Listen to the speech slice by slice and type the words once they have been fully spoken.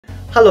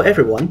Hello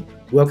everyone,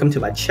 welcome to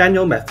my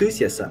channel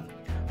Mathenthusiasm.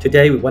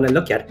 Today we want to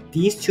look at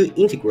these two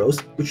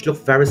integrals which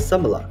look very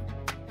similar.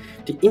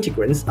 The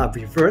integrands are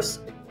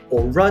reversed,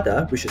 or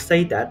rather we should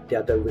say that they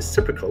are the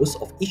reciprocals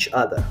of each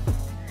other.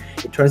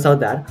 It turns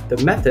out that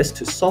the methods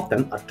to solve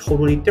them are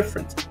totally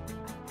different.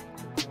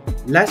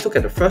 Let's look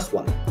at the first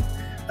one.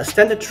 A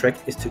standard trick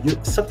is to use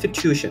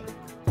substitution.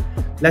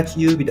 Let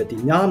u be the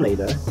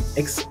denominator,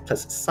 x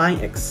plus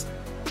sine x.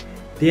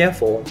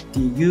 Therefore,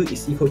 du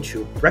is equal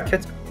to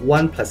bracket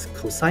 1 plus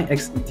cosine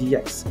x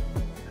dx.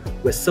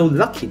 We're so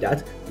lucky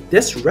that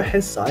this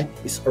right-hand side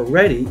is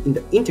already in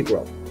the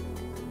integral.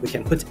 We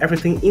can put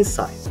everything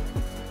inside.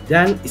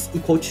 Then it's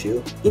equal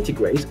to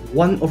integrate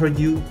 1 over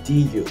u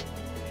du,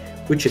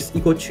 which is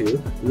equal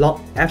to log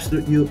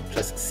absolute u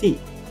plus c,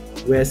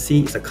 where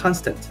c is a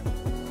constant.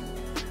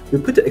 We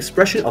put the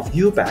expression of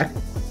u back,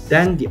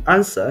 then the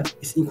answer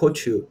is equal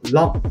to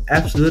log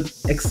absolute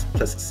x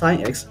plus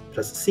sine x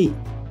plus c.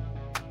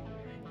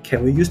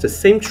 Can we use the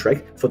same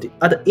trick for the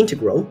other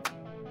integral?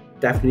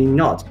 Definitely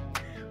not.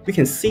 We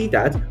can see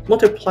that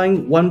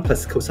multiplying 1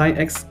 plus cosine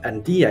x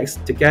and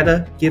dx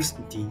together gives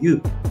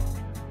du.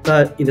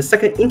 But in the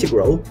second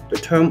integral, the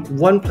term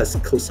 1 plus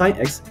cosine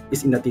x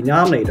is in the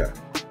denominator.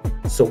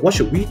 So what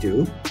should we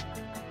do?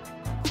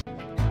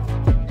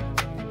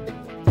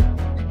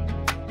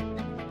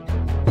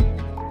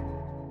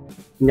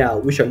 Now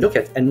we shall look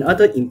at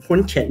another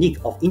important technique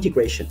of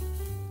integration.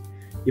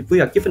 If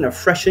we are given a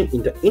fraction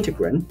in the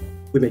integrand,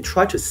 we may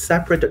try to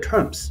separate the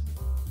terms.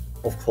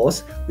 Of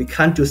course, we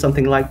can't do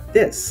something like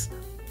this,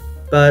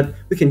 but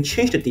we can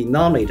change the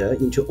denominator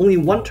into only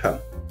one term.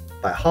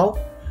 By how?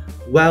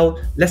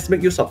 Well, let's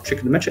make use of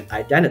trigonometric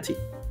identity.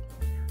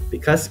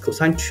 Because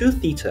cosine 2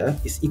 theta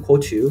is equal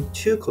to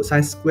 2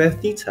 cosine square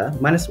theta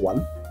minus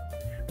 1,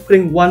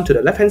 putting 1 to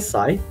the left-hand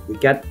side, we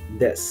get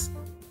this.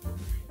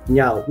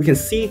 Now, we can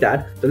see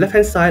that the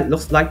left-hand side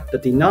looks like the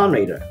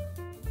denominator.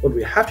 What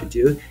we have to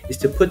do is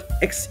to put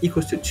x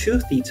equals to 2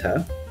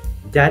 theta,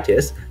 that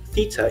is,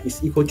 theta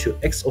is equal to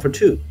x over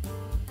 2.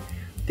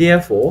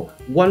 Therefore,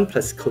 1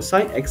 plus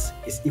cosine x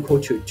is equal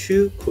to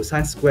 2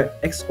 cosine square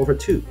x over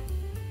 2.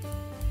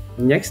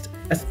 Next,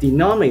 as the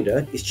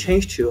denominator is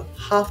changed to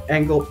half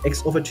angle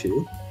x over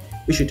 2,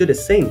 we should do the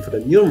same for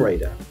the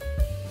numerator.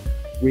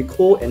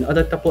 Recall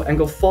another double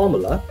angle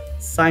formula,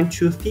 sine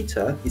 2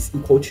 theta is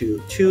equal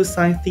to 2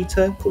 sine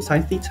theta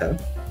cosine theta.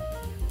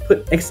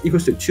 Put x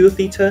equals to 2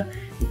 theta,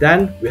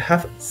 then we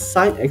have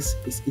sine x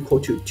is equal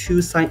to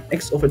 2 sine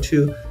x over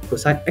 2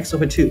 cosine x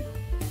over 2.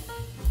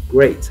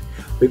 Great,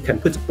 we can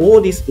put all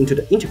these into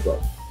the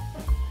integral.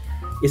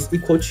 It's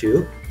equal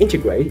to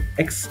integrate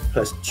x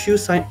plus 2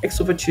 sine x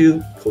over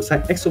 2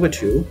 cosine x over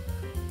 2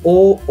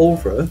 all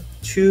over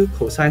 2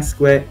 cosine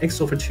square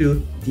x over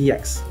 2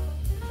 dx.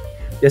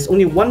 There's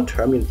only one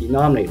term in the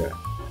denominator,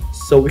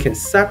 so we can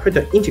separate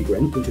the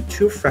integrand into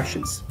two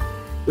fractions,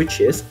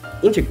 which is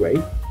integrate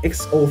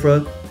x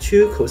over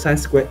 2 cosine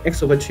square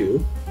x over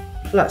 2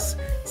 plus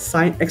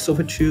sine x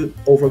over 2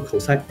 over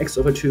cosine x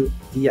over 2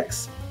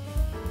 dx.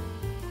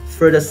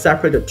 Further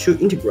separate the two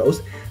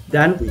integrals,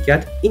 then we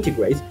get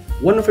integrate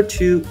 1 over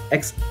 2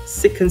 x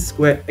secant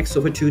square x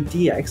over 2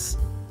 dx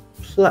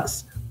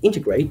plus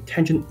integrate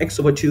tangent x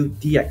over 2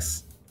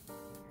 dx.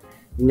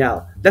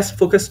 Now, let's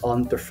focus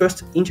on the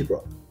first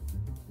integral.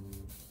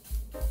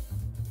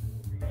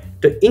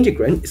 The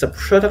integrand is a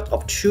product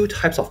of two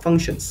types of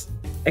functions,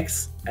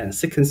 x and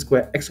secant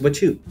square x over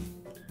 2.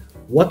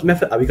 What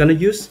method are we going to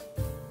use?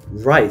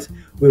 Right,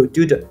 we'll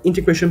do the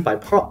integration by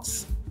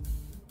parts.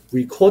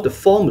 Recall the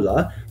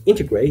formula,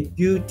 integrate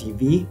u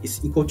dv is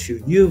equal to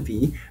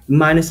uv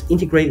minus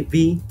integrate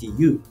v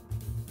du.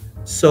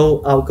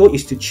 So our goal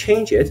is to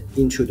change it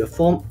into the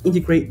form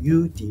integrate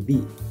u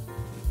dv.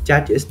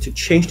 That is to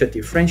change the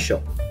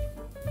differential.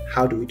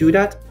 How do we do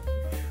that?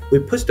 We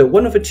put the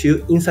 1 over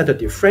 2 inside the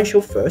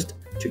differential first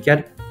to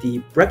get the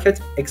bracket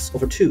x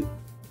over 2.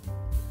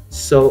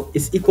 So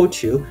it's equal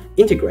to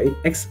integrate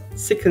x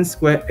secant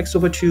square x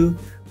over 2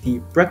 the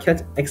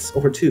bracket x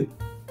over 2.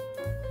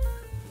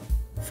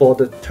 For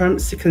the term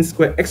secant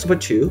square x over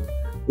 2,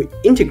 we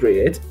integrate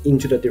it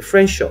into the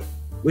differential,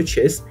 which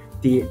is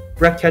the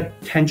bracket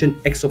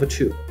tangent x over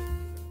 2.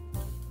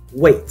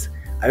 Wait,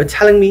 are you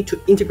telling me to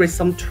integrate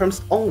some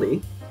terms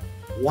only?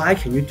 Why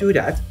can you do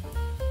that?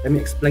 Let me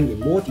explain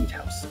in more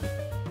details.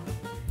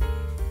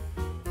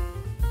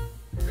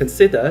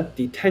 Consider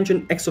the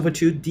tangent x over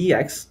 2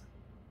 dx.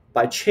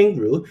 By chain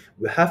rule,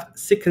 we have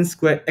secant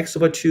square x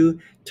over 2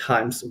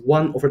 times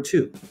 1 over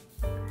 2.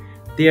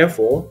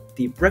 Therefore,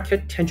 the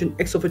bracket tangent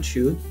x over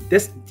 2,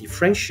 this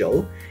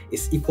differential,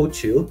 is equal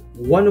to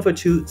 1 over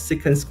 2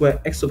 secant square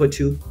x over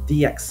 2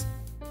 dx.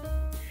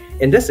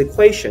 In this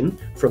equation,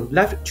 from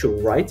left to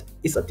right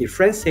is a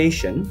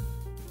differentiation,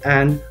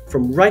 and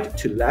from right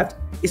to left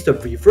is the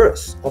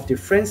reverse of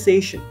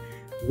differentiation,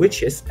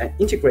 which is an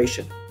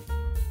integration.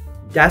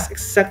 That's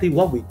exactly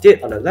what we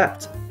did on the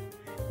left.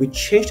 We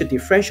changed the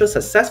differential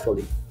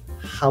successfully.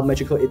 How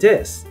magical it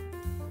is!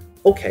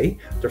 Okay,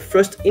 the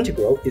first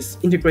integral is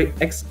integrate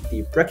x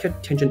the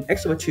bracket tangent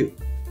x over 2.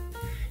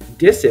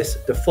 This is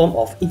the form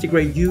of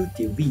integrate u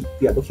dv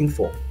we are looking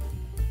for.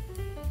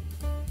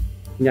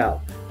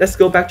 Now, let's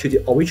go back to the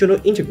original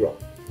integral.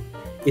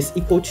 It's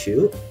equal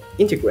to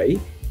integrate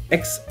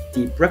x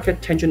d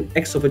bracket tangent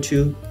x over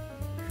 2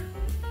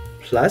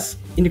 plus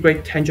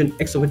integrate tangent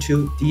x over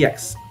 2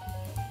 dx.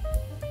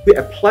 We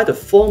apply the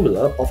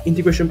formula of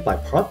integration by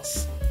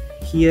parts.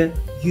 Here,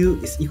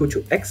 u is equal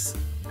to x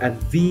and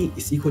v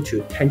is equal to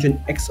tangent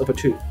x over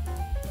 2.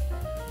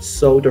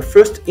 So the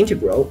first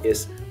integral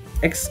is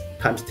x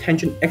times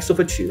tangent x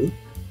over 2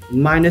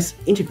 minus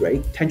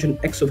integrate tangent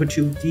x over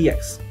 2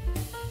 dx.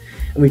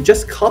 And we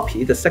just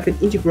copy the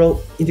second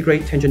integral,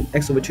 integrate tangent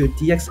x over 2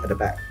 dx at the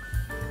back.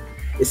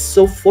 It's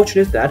so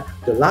fortunate that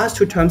the last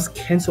two terms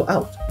cancel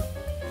out.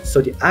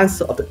 So the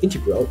answer of the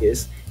integral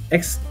is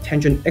x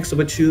tangent x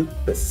over 2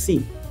 plus c,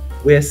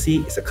 where c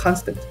is a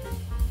constant.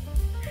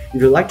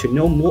 If you'd like to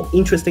know more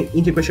interesting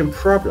integration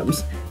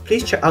problems,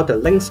 please check out the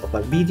links of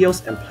my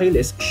videos and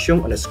playlists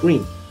shown on the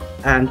screen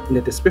and in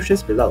the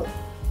descriptions below.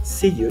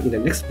 See you in the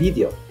next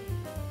video.